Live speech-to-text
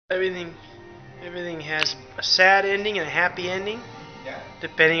everything has a sad ending and a happy ending,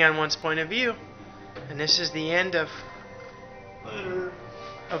 depending on one's point of view. And this is the end of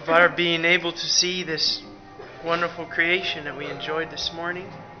our being able to see this wonderful creation that we enjoyed this morning.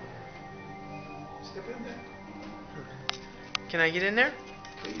 Step in there. Can I get in there?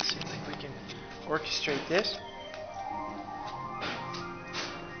 Please. See if we can orchestrate this.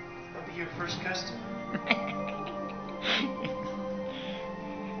 I'll be your first customer.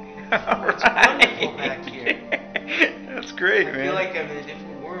 It's wonderful back here. That's great, man. I feel like I'm in a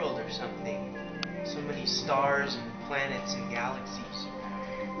different world or something. So many stars and planets and galaxies.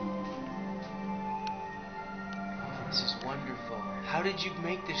 This is wonderful. How did you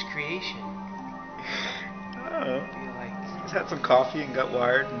make this creation? Oh. I feel like Just had some coffee and got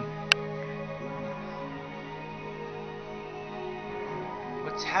wired.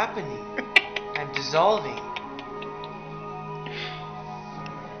 what's happening? I'm dissolving.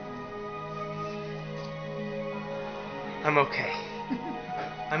 I'm okay.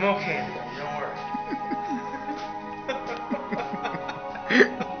 I'm okay. Don't worry.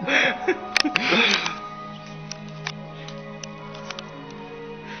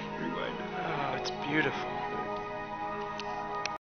 Rewind it. Oh, it's beautiful.